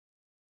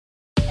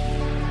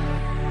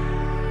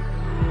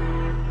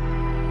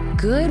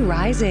Good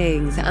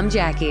risings. I'm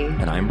Jackie.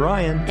 And I'm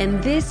Brian.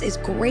 And this is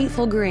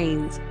Grateful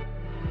Grains.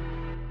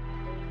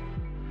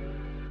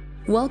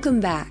 Welcome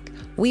back.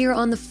 We are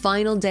on the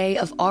final day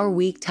of our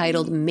week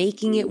titled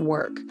Making It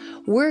Work.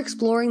 We're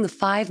exploring the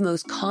 5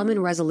 most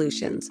common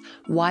resolutions,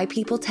 why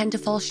people tend to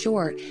fall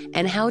short,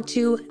 and how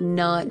to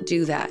not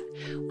do that.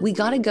 We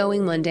got it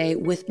going Monday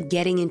with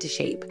getting into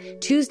shape.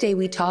 Tuesday,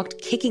 we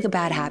talked kicking a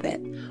bad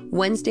habit.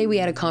 Wednesday, we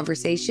had a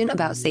conversation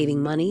about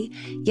saving money.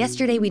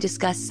 Yesterday, we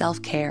discussed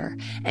self-care.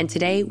 And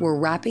today, we're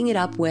wrapping it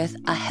up with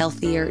a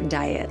healthier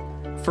diet.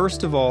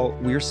 First of all,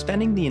 we're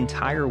spending the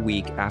entire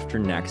week after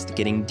next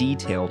getting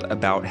detailed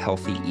about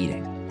healthy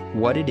eating.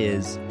 What it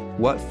is,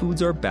 what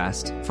foods are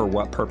best for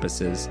what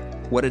purposes,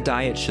 what a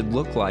diet should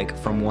look like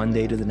from one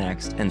day to the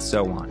next, and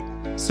so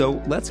on.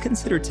 So let's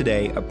consider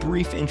today a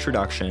brief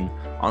introduction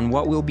on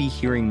what we'll be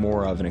hearing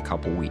more of in a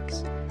couple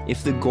weeks.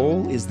 If the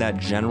goal is that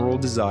general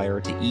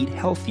desire to eat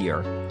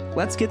healthier,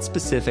 let's get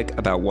specific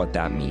about what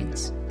that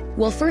means.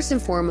 Well, first and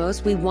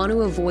foremost, we want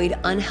to avoid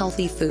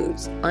unhealthy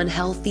foods,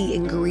 unhealthy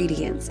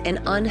ingredients,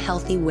 and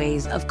unhealthy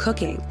ways of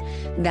cooking.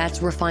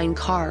 That's refined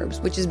carbs,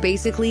 which is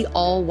basically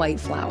all white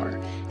flour,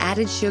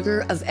 added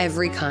sugar of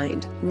every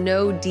kind,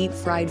 no deep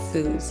fried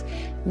foods.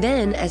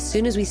 Then, as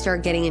soon as we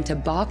start getting into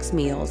box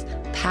meals,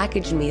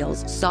 packaged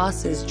meals,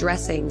 sauces,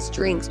 dressings,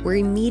 drinks, we're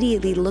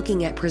immediately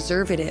looking at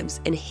preservatives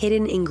and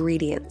hidden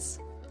ingredients.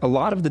 A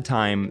lot of the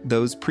time,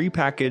 those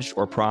prepackaged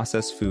or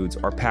processed foods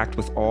are packed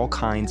with all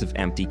kinds of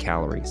empty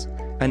calories.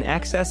 An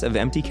excess of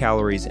empty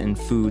calories in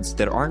foods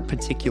that aren't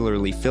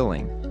particularly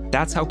filling.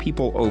 That's how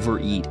people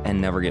overeat and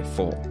never get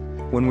full.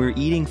 When we're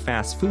eating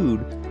fast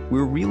food,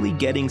 we're really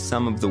getting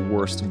some of the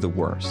worst of the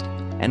worst.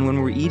 And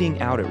when we're eating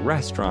out at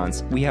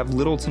restaurants, we have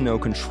little to no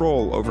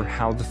control over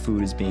how the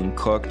food is being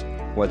cooked,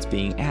 what's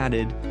being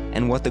added,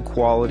 and what the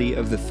quality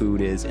of the food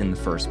is in the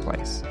first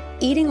place.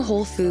 Eating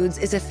whole foods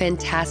is a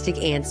fantastic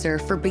answer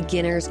for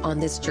beginners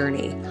on this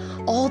journey.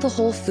 All the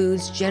whole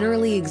foods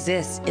generally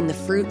exist in the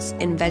fruits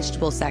and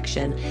vegetable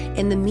section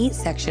and the meat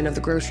section of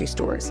the grocery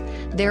stores.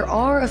 There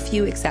are a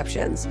few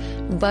exceptions,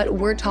 but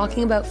we're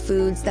talking about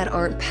foods that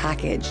aren't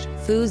packaged,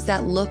 foods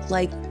that look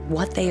like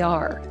what they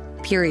are,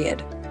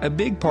 period. A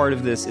big part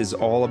of this is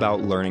all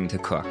about learning to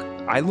cook.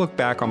 I look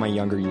back on my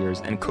younger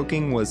years and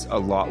cooking was a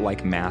lot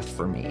like math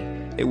for me.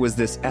 It was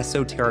this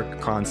esoteric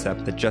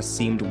concept that just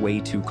seemed way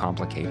too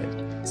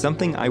complicated,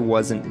 something I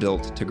wasn't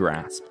built to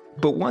grasp.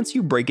 But once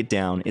you break it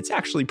down, it's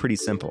actually pretty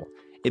simple.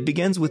 It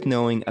begins with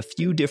knowing a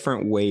few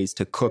different ways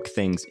to cook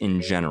things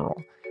in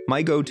general.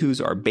 My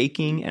go-tos are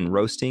baking and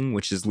roasting,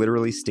 which is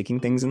literally sticking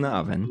things in the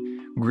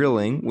oven,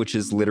 grilling, which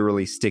is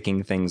literally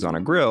sticking things on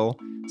a grill,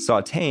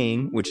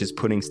 sautéing, which is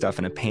putting stuff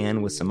in a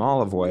pan with some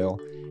olive oil,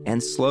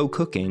 and slow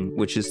cooking,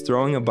 which is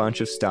throwing a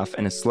bunch of stuff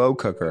in a slow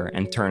cooker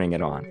and turning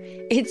it on.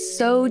 It's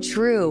so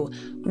true.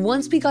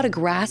 Once we got a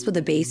grasp of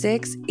the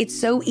basics, it's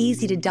so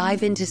easy to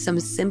dive into some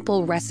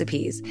simple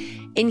recipes.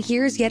 And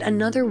here's yet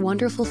another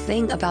wonderful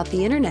thing about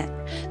the internet.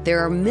 There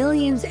are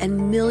millions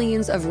and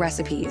millions of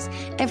recipes,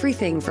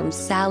 everything from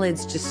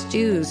salads to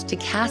stews to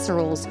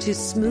casseroles to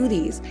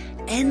smoothies,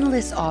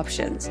 endless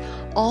options,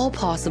 all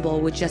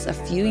possible with just a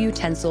few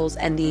utensils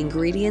and the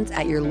ingredients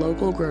at your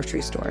local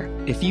grocery store.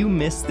 If you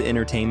miss the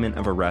entertainment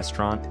of a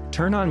restaurant,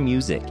 turn on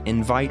music,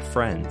 invite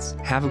friends,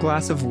 have a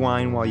glass of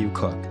wine while you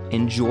cook,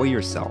 enjoy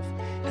yourself.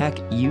 Heck,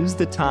 use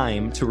the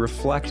time to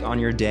reflect on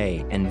your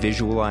day and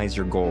visualize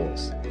your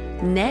goals.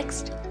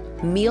 Next,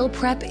 meal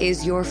prep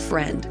is your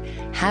friend.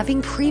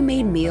 Having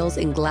pre-made meals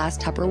in glass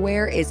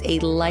Tupperware is a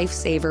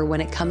lifesaver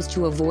when it comes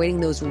to avoiding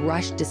those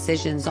rushed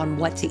decisions on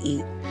what to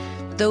eat.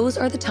 Those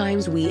are the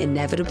times we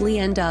inevitably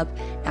end up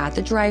at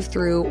the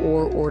drive-thru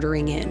or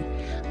ordering in.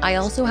 I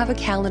also have a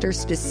calendar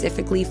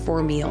specifically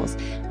for meals.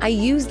 I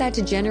use that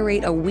to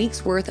generate a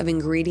week's worth of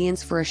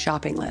ingredients for a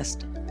shopping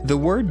list. The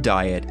word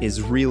diet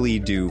is really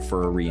due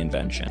for a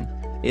reinvention.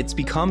 It's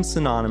become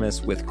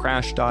synonymous with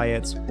crash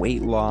diets,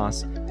 weight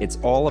loss. It's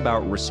all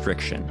about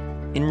restriction.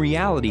 In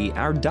reality,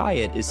 our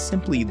diet is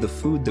simply the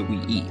food that we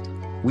eat.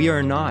 We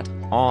are not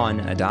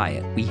on a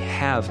diet. We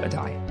have a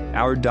diet.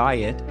 Our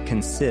diet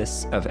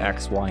consists of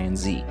X, Y, and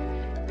Z.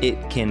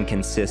 It can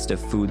consist of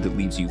food that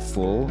leaves you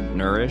full,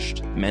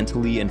 nourished,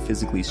 mentally and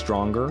physically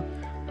stronger,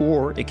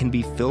 or it can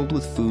be filled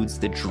with foods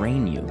that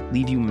drain you,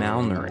 leave you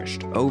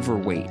malnourished,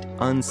 overweight,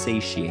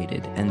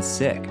 unsatiated, and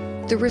sick.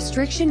 The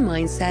restriction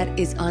mindset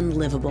is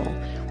unlivable.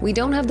 We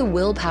don't have the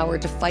willpower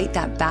to fight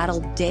that battle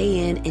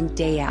day in and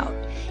day out.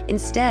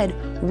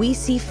 Instead, we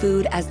see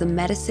food as the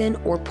medicine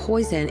or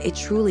poison it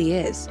truly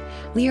is.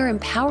 We are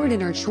empowered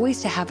in our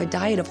choice to have a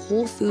diet of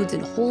whole foods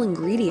and whole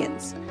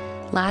ingredients.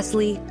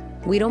 Lastly,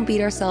 we don't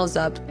beat ourselves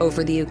up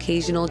over the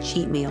occasional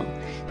cheat meal,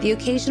 the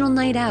occasional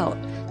night out,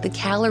 the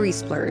calorie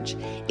splurge.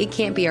 It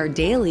can't be our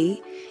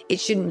daily, it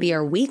shouldn't be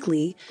our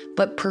weekly,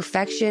 but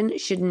perfection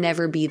should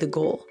never be the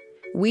goal.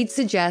 We'd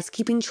suggest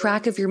keeping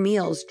track of your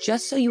meals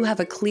just so you have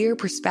a clear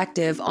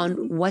perspective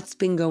on what's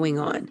been going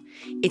on.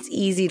 It's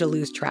easy to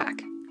lose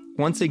track.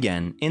 Once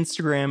again,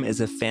 Instagram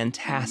is a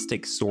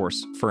fantastic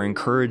source for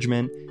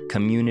encouragement,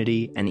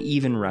 community, and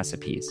even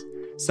recipes.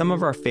 Some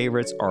of our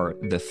favorites are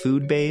The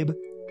Food Babe,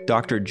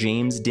 Dr.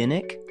 James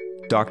Dinnick,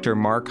 Dr.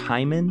 Mark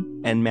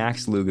Hyman, and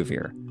Max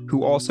Lugavere,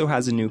 who also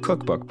has a new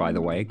cookbook, by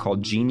the way,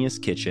 called Genius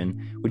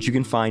Kitchen, which you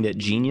can find at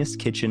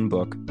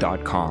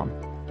geniuskitchenbook.com.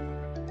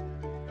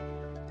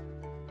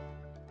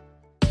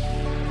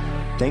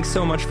 Thanks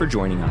so much for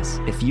joining us.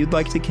 If you'd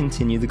like to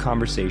continue the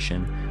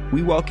conversation,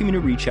 we welcome you to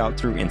reach out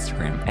through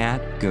Instagram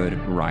at Good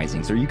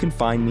Risings, or you can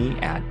find me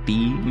at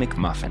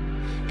bmcmuffin.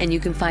 And you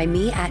can find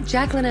me at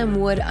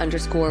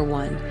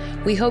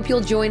JacquelineMWood_1. We hope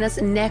you'll join us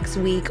next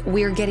week.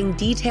 We're getting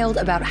detailed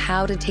about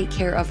how to take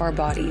care of our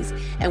bodies,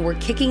 and we're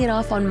kicking it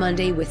off on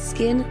Monday with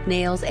skin,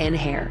 nails, and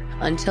hair.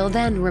 Until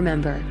then,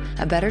 remember,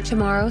 a better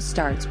tomorrow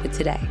starts with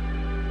today.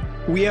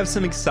 We have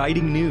some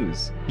exciting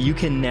news. You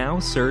can now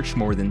search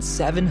more than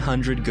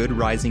 700 Good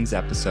Risings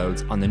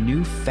episodes on the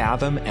new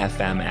Fathom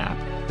FM app,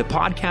 the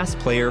podcast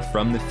player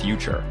from the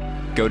future.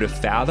 Go to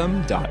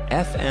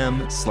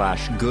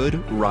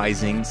fathom.fm/Good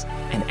Risings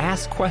and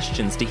ask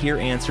questions to hear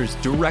answers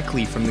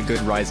directly from the Good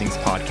Risings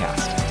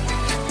podcast.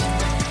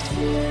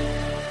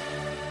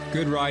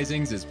 Good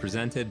Risings is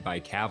presented by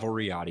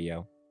Cavalry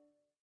Audio.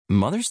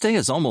 Mother's Day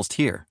is almost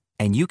here,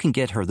 and you can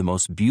get her the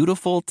most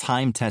beautiful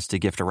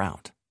time-tested gift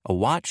around. A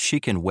watch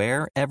she can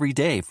wear every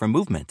day from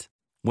Movement.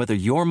 Whether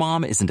your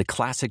mom is into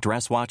classic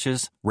dress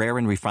watches, rare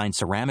and refined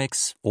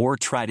ceramics, or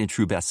tried and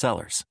true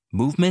bestsellers,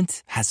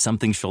 Movement has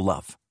something she'll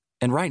love.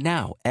 And right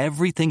now,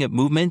 everything at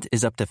Movement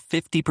is up to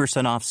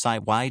 50% off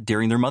site-wide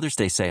during their Mother's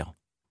Day sale.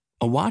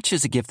 A watch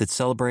is a gift that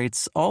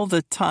celebrates all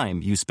the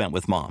time you spent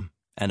with mom.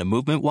 And a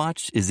Movement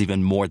watch is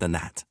even more than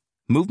that.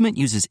 Movement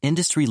uses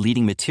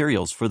industry-leading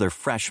materials for their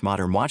fresh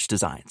modern watch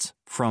designs,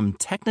 from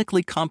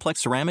technically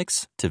complex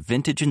ceramics to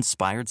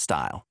vintage-inspired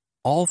style,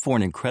 all for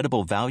an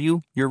incredible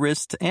value your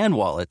wrist and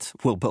wallet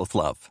will both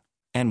love.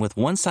 And with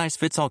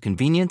one-size-fits-all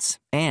convenience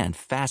and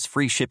fast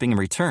free shipping and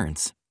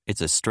returns,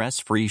 it's a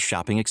stress-free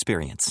shopping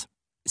experience.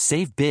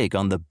 Save big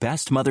on the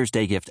best Mother's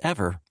Day gift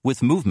ever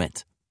with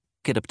Movement.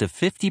 Get up to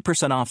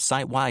 50% off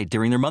site-wide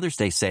during their Mother's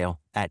Day sale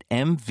at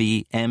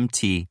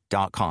mvmt.com.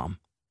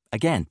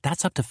 Again,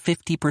 that's up to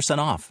 50%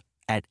 off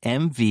at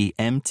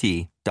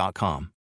mvmt.com.